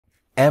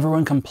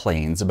Everyone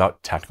complains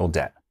about technical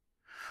debt.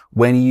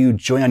 When you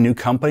join a new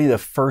company, the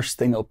first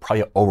thing that'll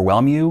probably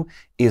overwhelm you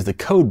is the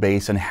code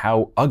base and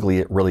how ugly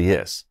it really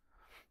is.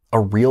 A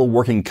real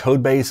working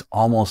code base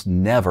almost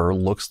never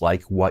looks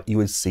like what you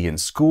would see in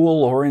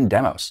school or in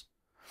demos.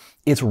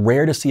 It's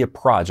rare to see a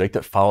project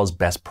that follows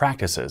best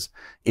practices,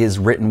 is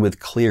written with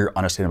clear,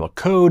 understandable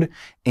code,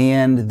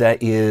 and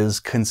that is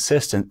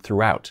consistent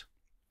throughout.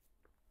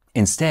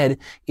 Instead,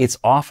 it's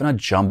often a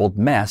jumbled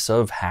mess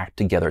of hacked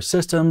together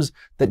systems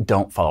that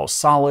don't follow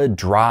solid,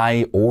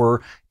 dry,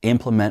 or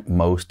implement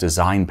most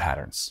design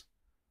patterns.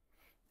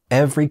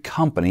 Every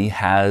company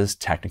has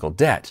technical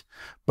debt,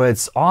 but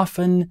it's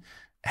often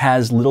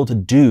has little to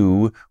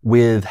do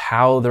with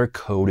how their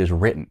code is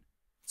written.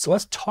 So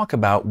let's talk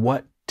about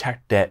what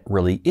tech debt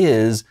really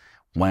is,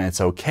 when it's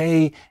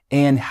okay,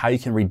 and how you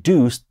can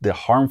reduce the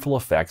harmful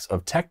effects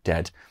of tech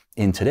debt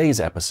in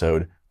today's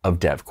episode of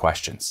Dev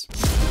Questions.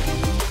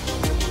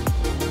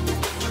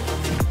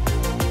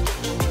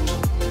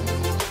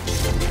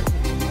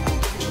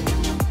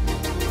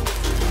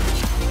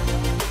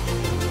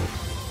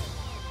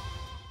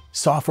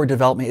 Software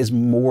development is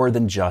more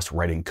than just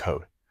writing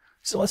code.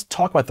 So let's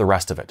talk about the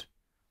rest of it.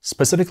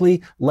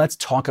 Specifically, let's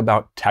talk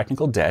about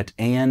technical debt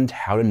and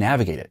how to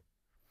navigate it.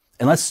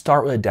 And let's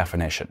start with a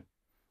definition.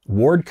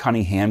 Ward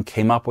Cunningham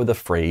came up with the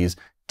phrase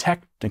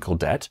technical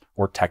debt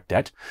or tech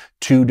debt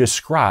to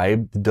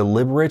describe the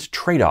deliberate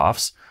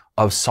trade-offs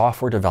of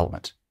software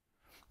development,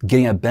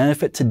 getting a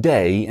benefit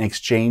today in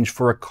exchange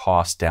for a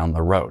cost down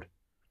the road.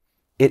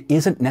 It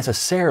isn't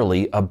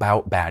necessarily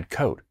about bad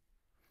code.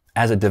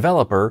 As a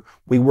developer,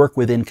 we work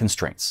within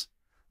constraints.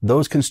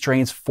 Those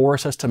constraints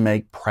force us to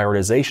make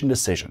prioritization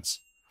decisions.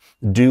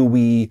 Do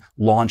we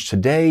launch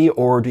today,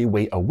 or do we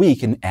wait a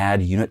week and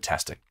add unit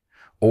testing?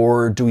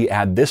 Or do we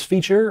add this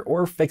feature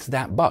or fix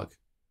that bug?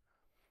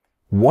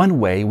 One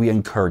way we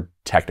incur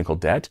technical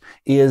debt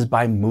is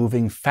by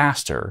moving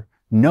faster,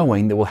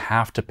 knowing that we'll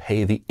have to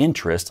pay the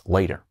interest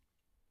later.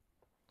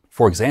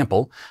 For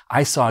example,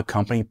 I saw a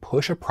company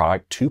push a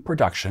product to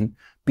production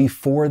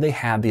before they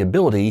had the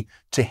ability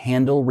to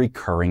handle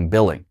recurring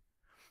billing.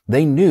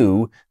 They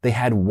knew they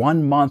had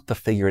 1 month to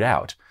figure it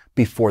out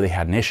before they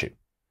had an issue.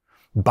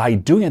 By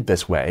doing it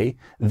this way,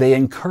 they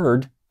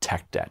incurred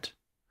tech debt,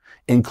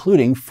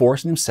 including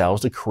forcing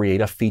themselves to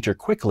create a feature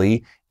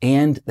quickly,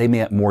 and they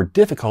made it more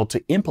difficult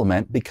to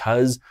implement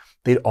because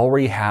they'd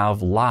already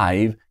have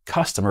live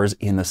customers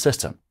in the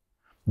system.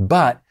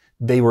 But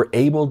they were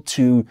able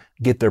to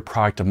get their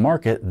product to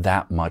market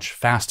that much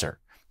faster.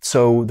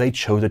 So they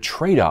chose a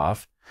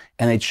trade-off,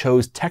 and they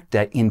chose tech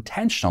debt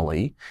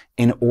intentionally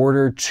in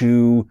order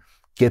to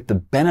get the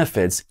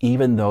benefits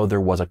even though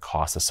there was a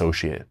cost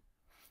associated.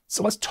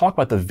 So let's talk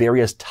about the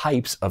various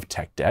types of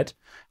tech debt,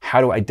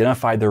 how to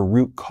identify their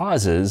root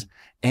causes,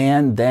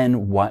 and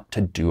then what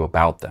to do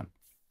about them.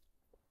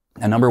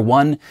 And number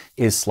one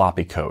is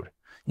sloppy code.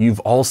 You've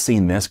all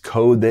seen this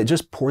code that's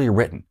just poorly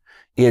written.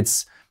 It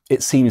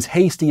seems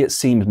hasty, it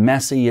seems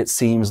messy, it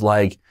seems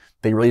like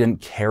they really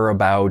didn't care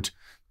about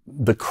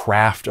the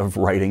craft of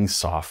writing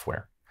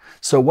software.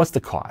 So what's the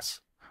cause?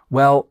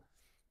 Well,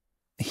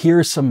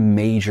 here's some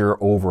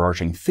major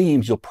overarching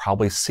themes you'll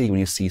probably see when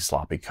you see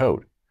sloppy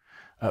code.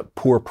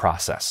 Poor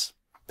process.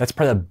 That's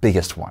probably the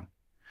biggest one.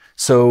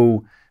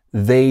 So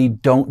they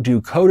don't do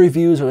code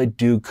reviews, or they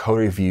do code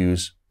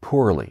reviews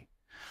poorly.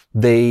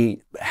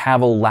 They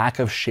have a lack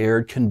of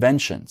shared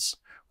conventions,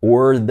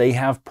 or they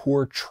have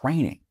poor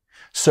training.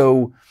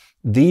 So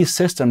these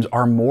systems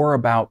are more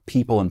about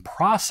people and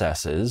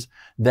processes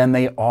than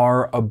they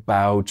are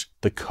about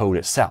the code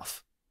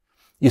itself.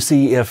 You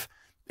see, if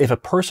a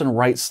person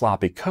writes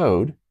sloppy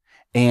code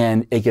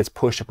and it gets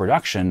pushed to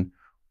production,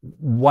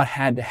 what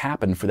had to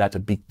happen for that to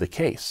be the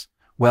case?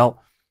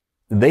 Well,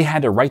 they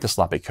had to write the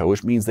sloppy code,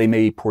 which means they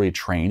may be poorly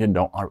trained and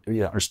don't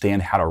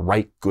understand how to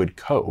write good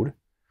code.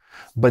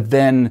 But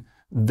then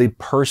the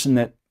person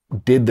that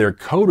did their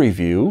code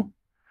review,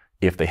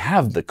 if they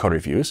have the code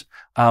reviews,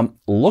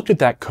 looked at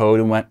that code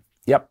and went,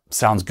 yep,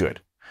 sounds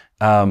good,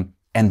 and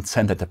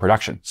sent it to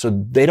production. So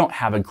they don't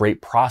have a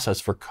great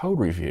process for code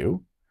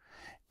review.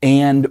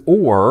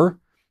 Or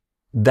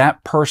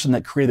that person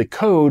that created the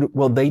code,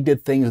 well, they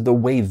did things the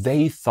way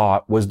they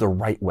thought was the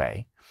right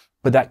way,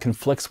 but that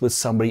conflicts with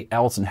somebody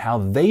else and how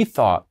they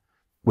thought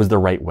was the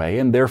right way.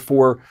 And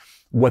therefore,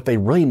 what they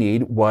really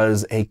need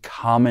was a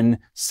common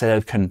set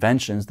of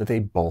conventions that they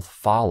both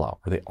follow,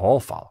 or they all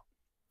follow.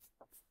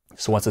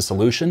 So what's the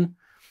solution?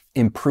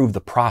 Improve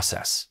the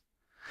process.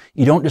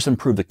 You don't just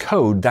improve the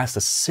code, that's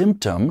the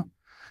symptom,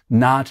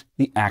 not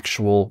the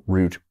actual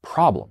root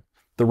problem.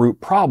 The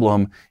root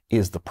problem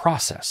is the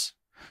process.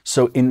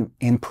 So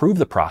improve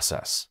the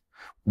process.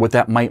 What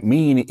that might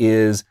mean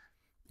is,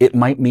 it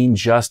might mean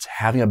just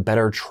having a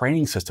better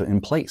training system in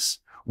place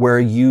where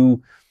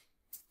you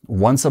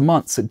once a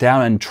month sit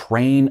down and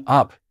train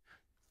up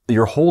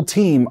your whole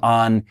team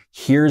on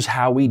here's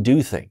how we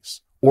do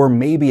things. Or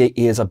maybe it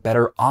is a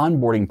better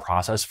onboarding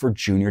process for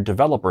junior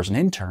developers and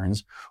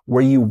interns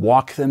where you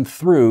walk them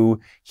through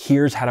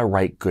here's how to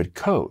write good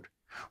code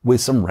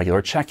with some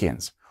regular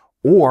check-ins.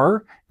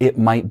 Or it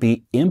might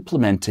be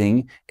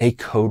implementing a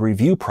code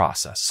review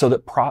process so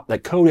that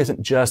that code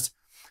isn't just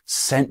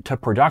sent to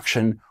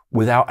production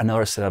without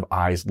another set of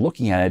eyes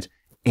looking at it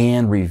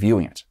and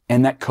reviewing it.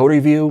 And that code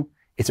review,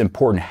 it's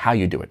important how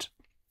you do it.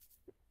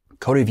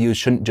 Code reviews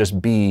shouldn't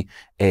just be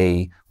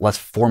let's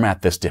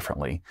format this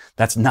differently.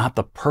 That's not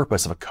the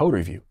purpose of a code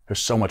review. There's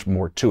so much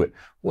more to it.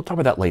 We'll talk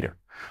about that later.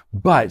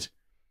 But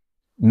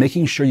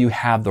making sure you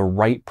have the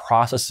right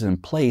processes in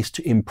place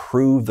to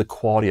improve the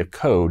quality of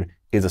code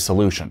is a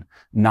solution,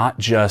 not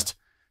just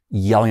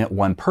yelling at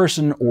one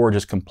person or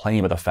just complaining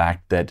about the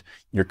fact that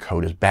your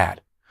code is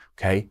bad.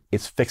 Okay?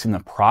 It's fixing the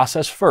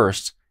process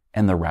first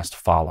and the rest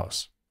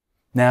follows.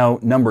 Now,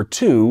 number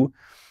two,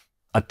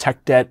 a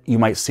tech debt you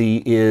might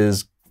see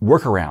is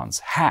workarounds,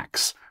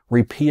 hacks,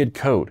 repeated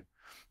code.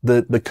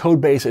 The code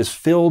base is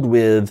filled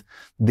with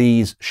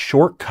these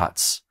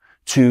shortcuts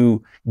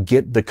to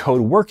get the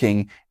code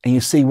working. And you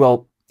see,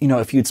 well,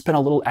 if you'd spent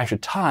a little extra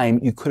time,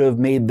 you could have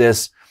made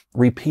this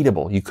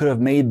repeatable. You could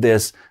have made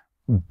this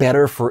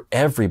better for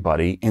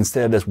everybody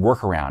instead of this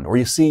workaround. Or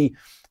you see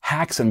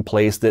hacks in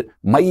place that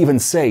might even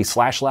say /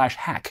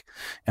 hack.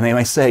 And they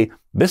might say,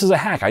 this is a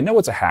hack. I know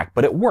it's a hack,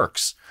 but it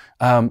works.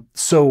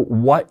 So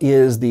what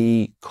is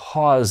the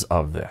cause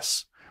of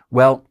this?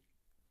 Well,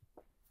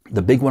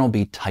 the big one will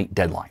be tight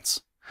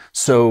deadlines.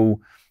 So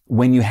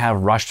when you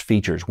have rushed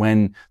features,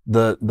 when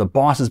the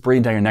boss is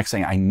breathing down your neck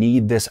saying, I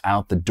need this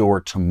out the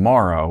door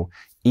tomorrow,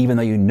 even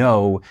though you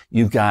know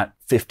you've got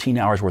 15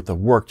 hours worth of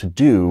work to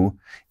do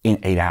in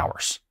 8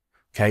 hours.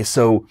 Okay,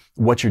 so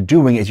what you're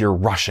doing is you're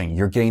rushing,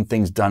 you're getting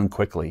things done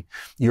quickly.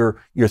 You're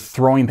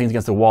throwing things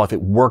against the wall. If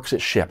it works,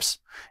 it ships.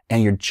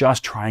 And you're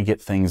just trying to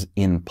get things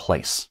in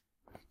place.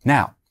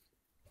 Now,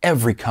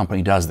 every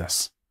company does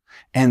this.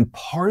 And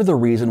part of the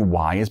reason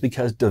why is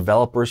because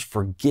developers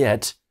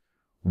forget,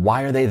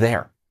 why are they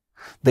there?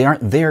 They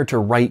aren't there to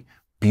write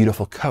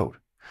beautiful code.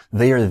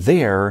 They are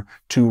there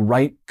to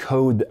write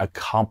code that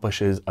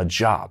accomplishes a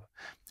job.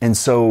 And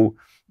so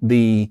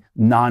the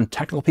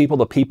non-technical people,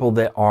 the people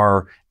that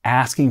are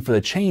asking for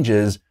the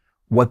changes,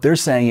 what they're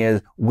saying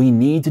is, we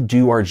need to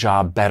do our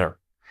job better.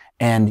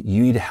 And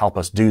you need to help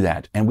us do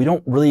that. And we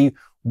don't really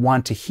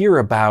want to hear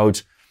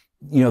about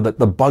the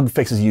bug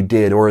fixes you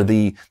did or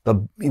the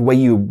way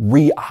you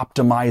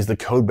re-optimize the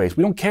code base.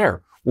 We don't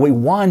care. What we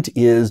want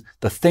is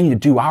the thing to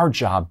do our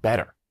job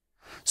better.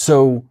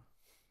 So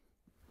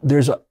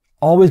there's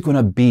always going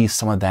to be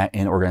some of that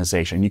in an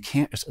organization. You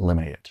can't just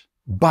eliminate it.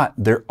 But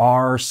there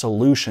are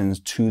solutions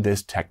to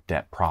this tech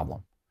debt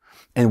problem.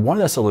 And one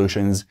of the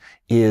solutions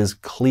is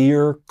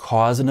clear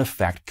cause and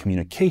effect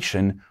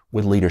communication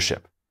with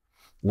leadership.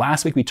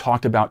 Last week we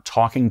talked about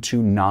talking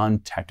to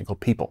non-technical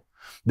people.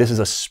 This is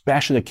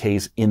especially the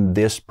case in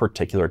this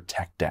particular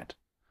tech debt.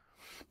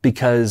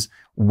 Because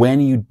when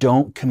you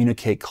don't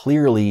communicate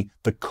clearly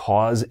the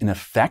cause and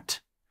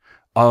effect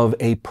of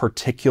a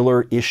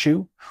particular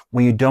issue,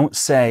 when you don't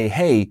say,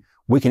 hey,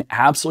 we can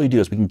absolutely do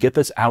this, we can get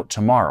this out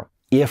tomorrow.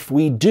 If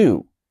we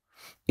do,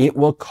 it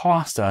will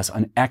cost us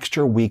an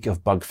extra week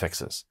of bug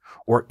fixes.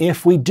 Or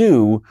if we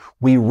do,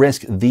 we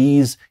risk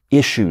these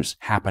issues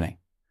happening.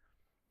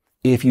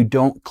 If you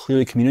don't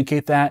clearly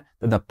communicate that,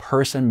 then the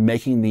person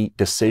making the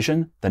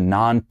decision, the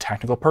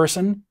non-technical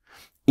person,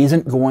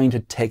 isn't going to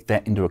take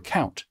that into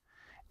account.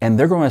 And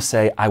they're going to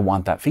say, I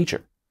want that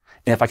feature.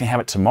 And if I can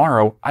have it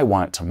tomorrow, I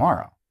want it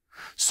tomorrow.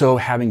 So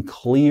having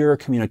clear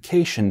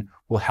communication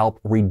will help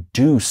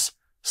reduce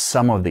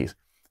some of these.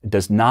 It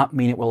does not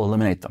mean it will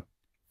eliminate them,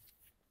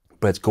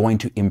 but it's going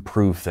to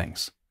improve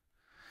things.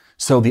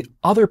 So the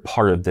other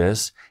part of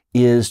this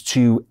is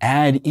to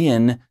add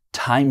in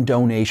time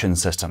donation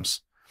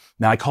systems.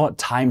 Now, I call it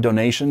time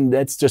donation.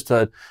 That's just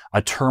a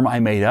term I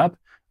made up.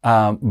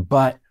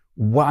 But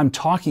what I'm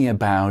talking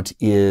about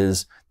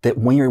is that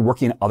when you're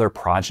working on other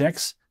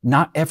projects,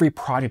 not every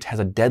project has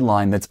a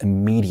deadline that's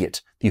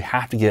immediate. You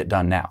have to get it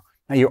done now.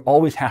 Now, you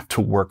always have to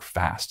work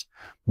fast.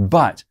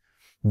 But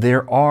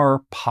there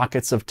are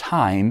pockets of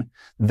time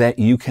that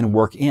you can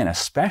work in,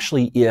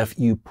 especially if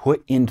you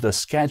put into the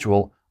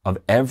schedule of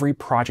every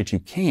project you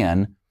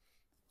can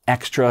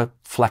extra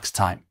flex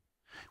time,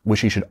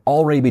 which you should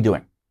already be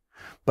doing.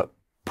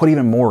 Put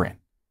even more in.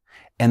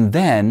 And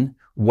then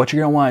what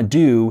you're going to want to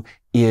do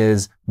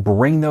is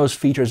bring those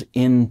features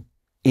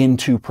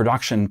into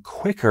production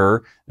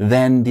quicker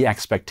than the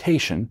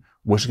expectation,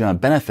 which is going to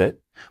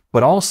benefit,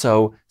 but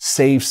also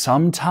save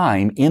some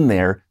time in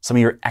there, some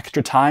of your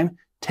extra time,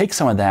 take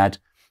some of that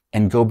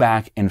and go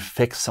back and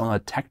fix some of the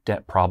tech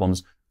debt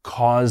problems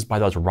caused by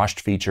those rushed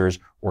features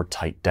or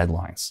tight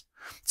deadlines.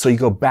 So you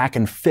go back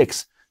and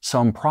fix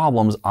some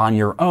problems on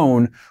your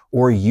own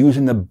or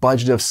using the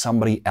budget of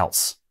somebody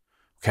else.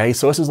 Okay,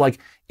 so this is like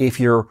if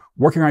you're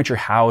working around your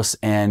house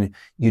and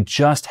you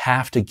just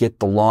have to get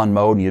the lawn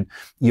mowed and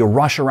you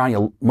rush around,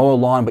 you mow a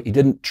lawn, but you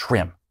didn't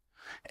trim.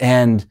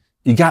 And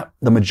you got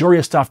the majority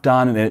of stuff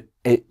done and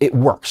it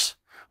works.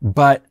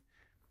 But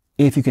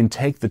if you can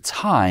take the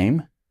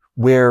time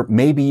where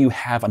maybe you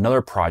have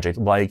another project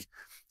like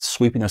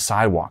sweeping a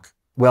sidewalk,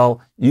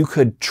 well, you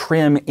could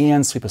trim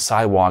and sweep a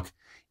sidewalk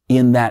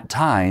in that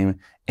time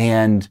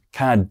and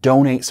kind of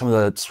donate some of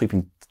the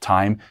sweeping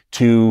time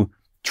to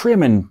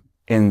trim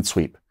and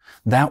sweep.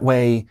 That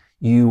way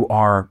you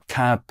are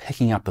kind of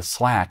picking up the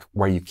slack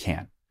where you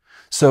can.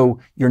 So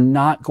you're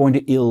not going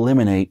to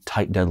eliminate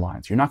tight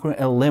deadlines. You're not going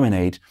to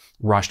eliminate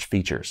rushed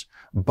features,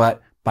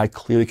 but by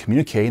clearly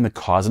communicating the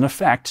cause and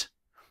effect,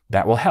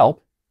 that will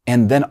help.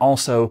 And then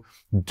also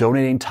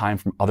donating time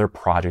from other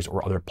projects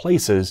or other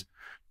places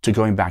to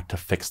going back to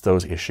fix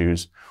those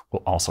issues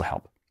will also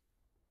help.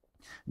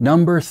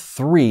 Number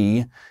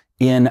 3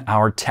 in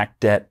our tech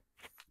debt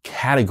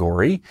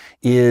category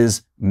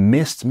is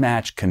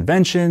mismatched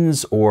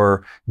conventions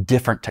or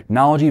different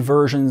technology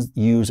versions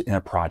used in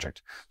a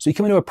project. So you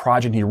come into a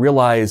project and you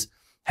realize,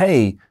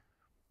 hey,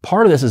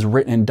 part of this is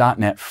written in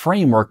 .NET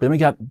Framework, but then we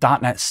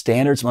got .NET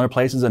Standards in other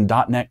places and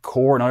 .NET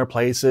Core in other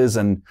places,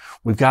 and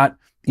we've got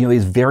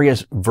these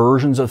various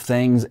versions of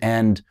things.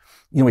 And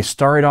we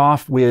started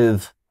off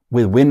with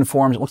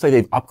WinForms. It looks like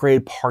they've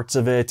upgraded parts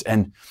of it,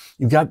 and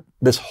you've got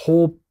this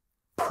whole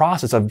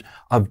process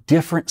of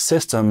different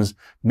systems,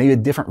 maybe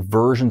different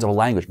versions of a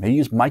language. Maybe you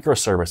use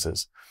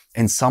microservices,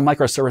 and some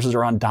microservices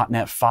are on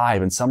 .NET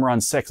 5, and some are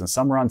on 6, and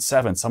some are on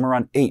 7, some are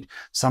on 8,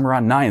 some are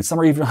on 9, and some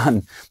are even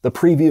on the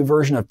preview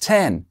version of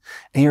 10.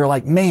 And you're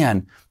like,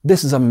 man,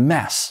 this is a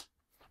mess.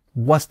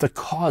 What's the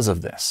cause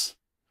of this?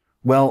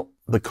 Well,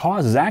 the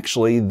cause is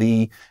actually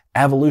the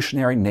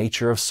evolutionary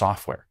nature of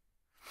software.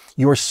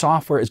 Your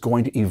software is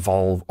going to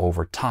evolve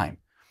over time.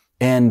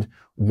 And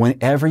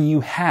whenever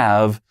you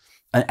have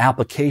an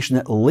application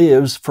that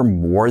lives for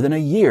more than a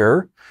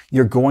year,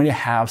 you're going to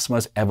have some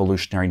of this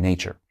evolutionary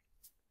nature.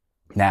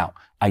 Now,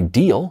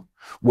 ideal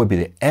would be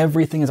that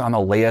everything is on the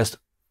latest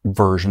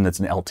version that's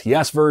an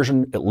LTS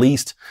version, at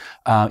least,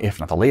 if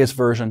not the latest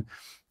version,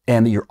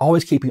 and that you're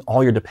always keeping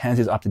all your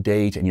dependencies up to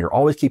date, and you're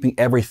always keeping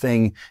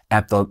everything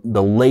at the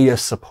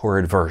latest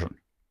supported version.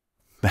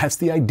 That's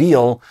the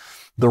ideal.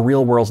 The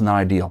real world's not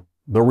ideal.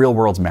 The real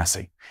world's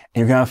messy.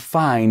 And you're going to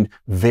find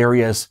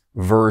various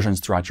versions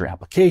throughout your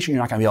application.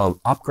 You're not going to be able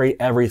to upgrade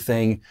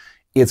everything.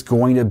 It's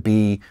going to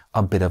be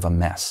a bit of a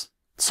mess.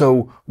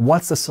 So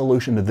what's the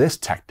solution to this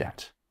tech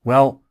debt?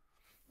 Well,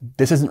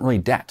 this isn't really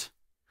debt.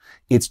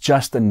 It's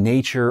just the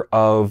nature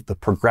of the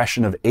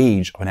progression of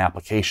age of an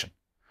application.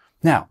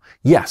 Now,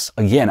 yes,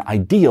 again,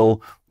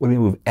 ideal would be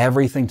to move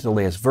everything to the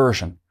latest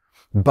version,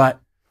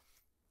 but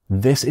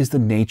this is the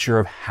nature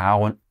of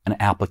how an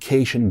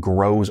application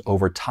grows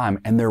over time,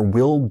 and there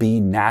will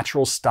be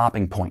natural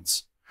stopping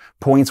points,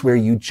 points where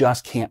you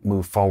just can't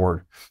move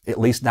forward, at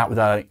least not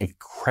without an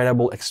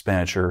incredible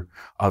expenditure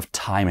of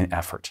time and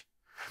effort.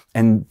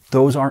 And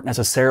those aren't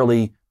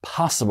necessarily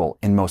possible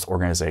in most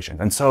organizations.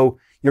 And so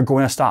you're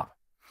going to stop.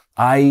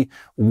 I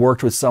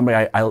worked with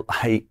somebody,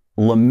 I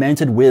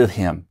lamented with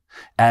him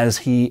as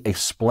he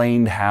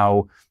explained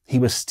how he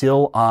was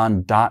still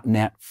on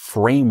 .NET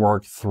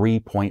Framework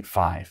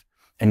 3.5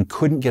 and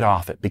couldn't get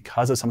off it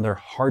because of some of their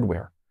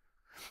hardware.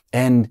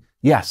 And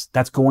yes,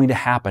 that's going to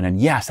happen. And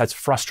yes, that's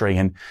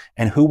frustrating.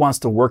 And who wants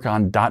to work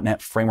on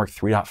 .NET Framework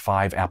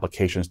 3.5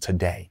 applications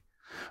today?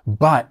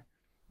 But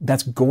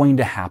that's going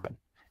to happen.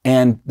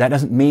 And that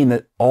doesn't mean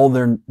that all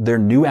their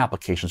new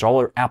applications, all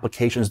their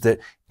applications that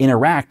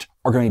interact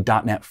are going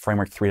to be .NET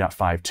Framework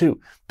 3.5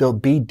 too. There'll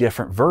be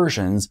different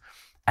versions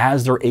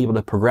as they're able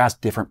to progress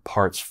different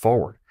parts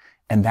forward.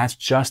 And that's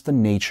just the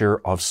nature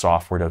of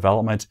software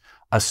development,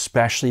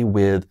 especially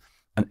with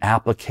an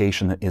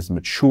application that is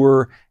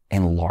mature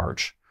and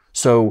large.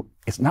 So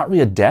it's not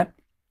really a debt.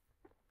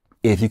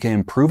 If you can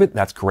improve it,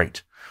 that's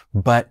great.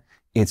 But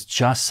it's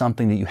just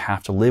something that you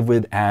have to live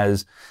with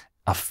as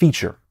a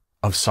feature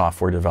of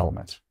software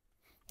development.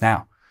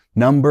 Now,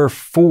 number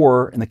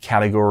 4 in the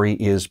category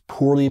is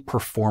poorly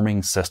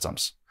performing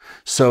systems.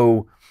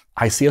 So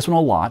I see this one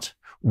a lot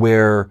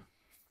where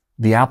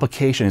the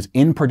application is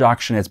in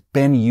production, it's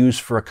been used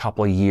for a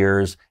couple of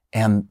years,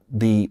 and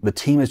the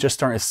team is just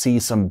starting to see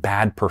some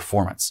bad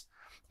performance.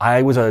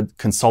 I was a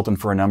consultant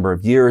for a number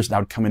of years, and I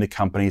would come into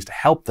companies to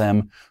help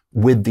them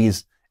with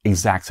these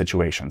exact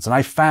situations. And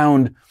I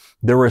found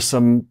there were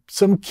some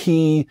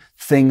key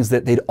things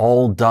that they'd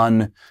all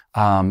done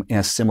in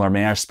a similar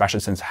manner, especially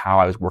since how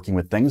I was working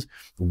with things.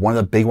 One of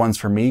the big ones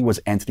for me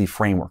was Entity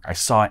Framework. I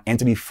saw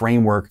Entity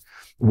Framework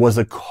was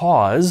the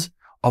cause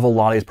of a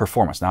lot of these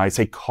performance. Now, I'd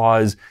say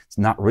cause, it's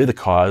not really the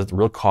cause. The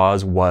real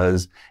cause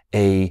was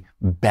a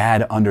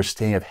bad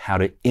understanding of how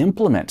to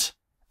implement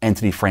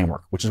Entity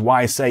Framework, which is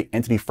why I say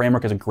Entity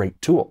Framework is a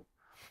great tool,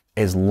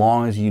 as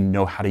long as you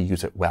know how to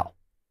use it well.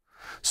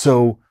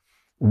 So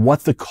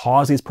what's the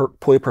cause of these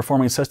poorly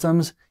performing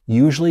systems?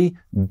 Usually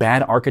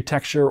bad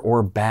architecture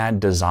or bad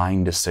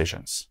design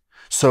decisions.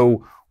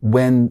 So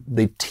when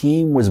the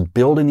team was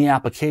building the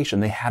application,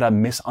 they had a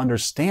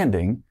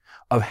misunderstanding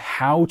of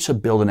how to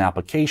build an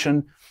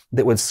application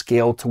that would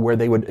scale to where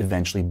they would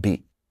eventually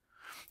be.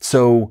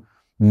 So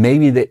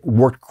maybe they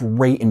worked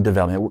great in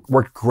development. It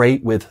worked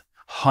great with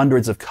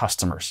hundreds of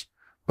customers.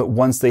 But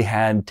once they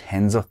had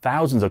tens of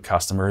thousands of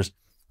customers,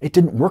 it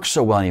didn't work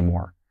so well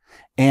anymore.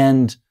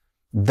 And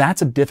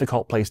that's a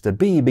difficult place to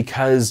be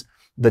because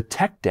the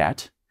tech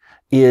debt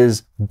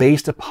is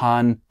based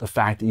upon the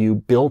fact that you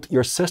built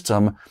your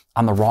system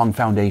on the wrong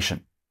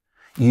foundation.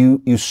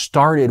 You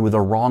started with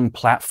a wrong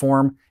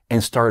platform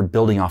and started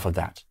building off of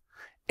that.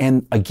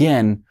 And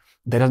again,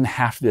 that doesn't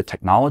have to be the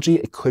technology.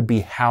 It could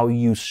be how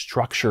you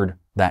structured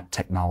that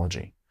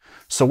technology.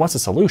 So what's the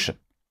solution?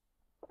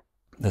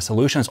 The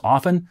solution is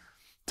often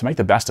to make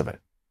the best of it.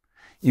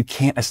 You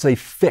can't necessarily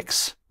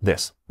fix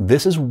this.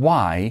 This is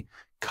why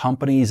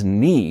companies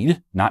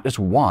need, not just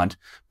want,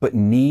 but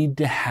need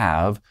to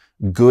have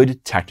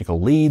good technical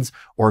leads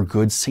or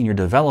good senior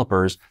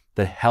developers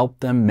that help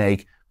them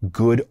make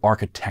good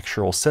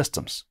architectural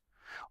systems,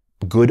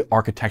 good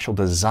architectural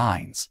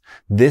designs.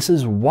 This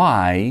is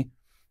why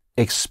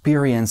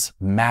experience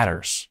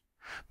matters.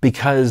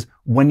 Because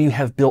when you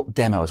have built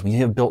demos, when you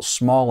have built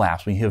small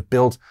apps, when you have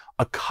built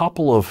a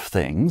couple of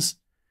things,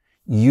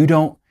 you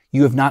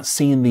have not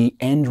seen the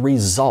end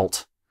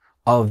result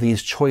of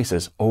these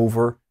choices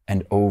over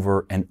and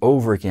over and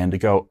over again to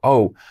go,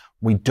 oh,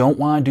 we don't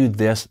want to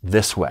do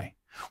this way.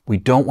 We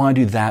don't want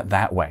to do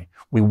that way.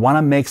 We want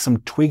to make some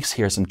tweaks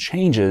here, some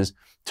changes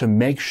to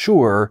make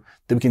sure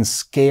that we can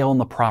scale in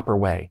the proper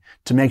way,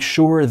 to make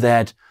sure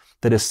that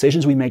the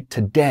decisions we make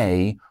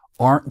today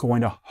aren't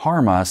going to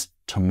harm us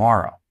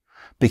tomorrow.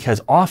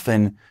 Because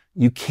often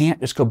you can't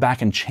just go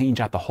back and change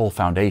out the whole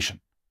foundation.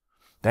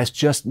 That's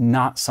just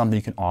not something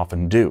you can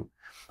often do.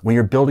 When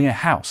you're building a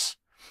house,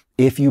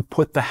 if you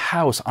put the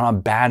house on a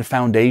bad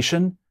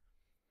foundation,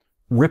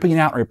 ripping it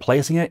out and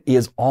replacing it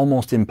is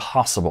almost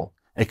impossible.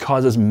 It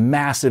causes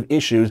massive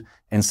issues,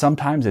 and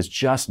sometimes it's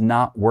just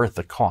not worth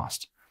the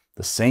cost.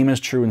 The same is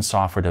true in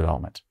software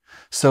development.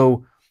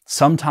 So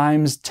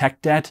sometimes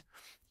tech debt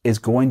is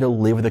going to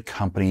live with a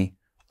company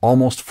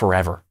almost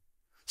forever.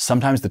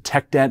 Sometimes the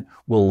tech debt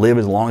will live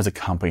as long as the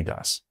company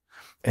does.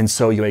 And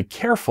so you gotta be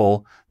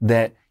careful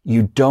that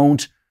you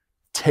don't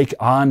take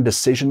on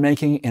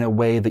decision-making in a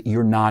way that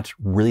you're not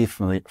really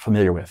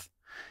familiar with,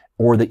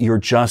 or that you're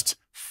just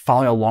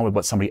following along with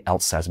what somebody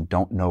else says and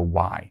don't know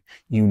why.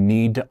 You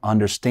need to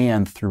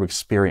understand through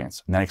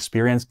experience, and that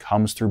experience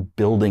comes through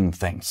building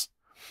things.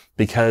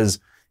 Because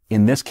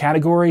in this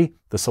category,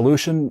 the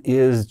solution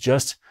is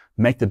just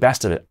make the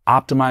best of it,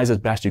 optimize as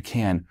best you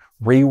can,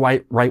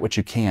 rewrite what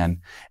you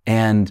can,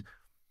 and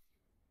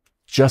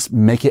just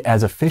make it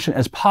as efficient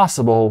as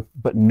possible,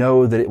 but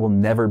know that it will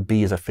never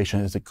be as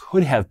efficient as it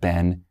could have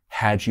been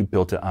had you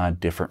built it on a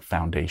different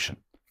foundation.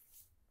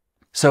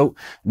 So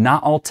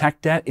not all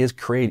tech debt is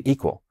created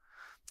equal,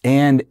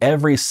 and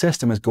every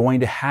system is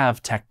going to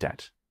have tech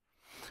debt.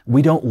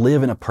 We don't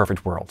live in a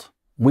perfect world.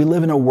 We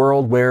live in a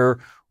world where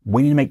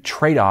we need to make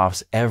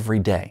trade-offs every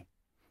day.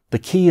 The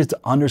key is to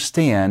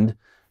understand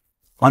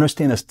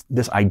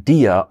this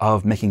idea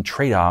of making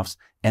trade-offs,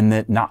 and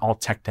that not all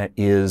tech debt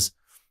is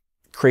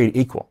created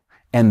equal,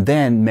 and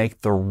then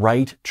make the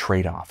right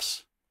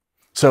trade-offs.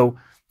 So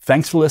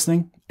thanks for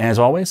listening. And as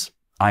always,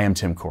 I am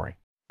Tim Corey.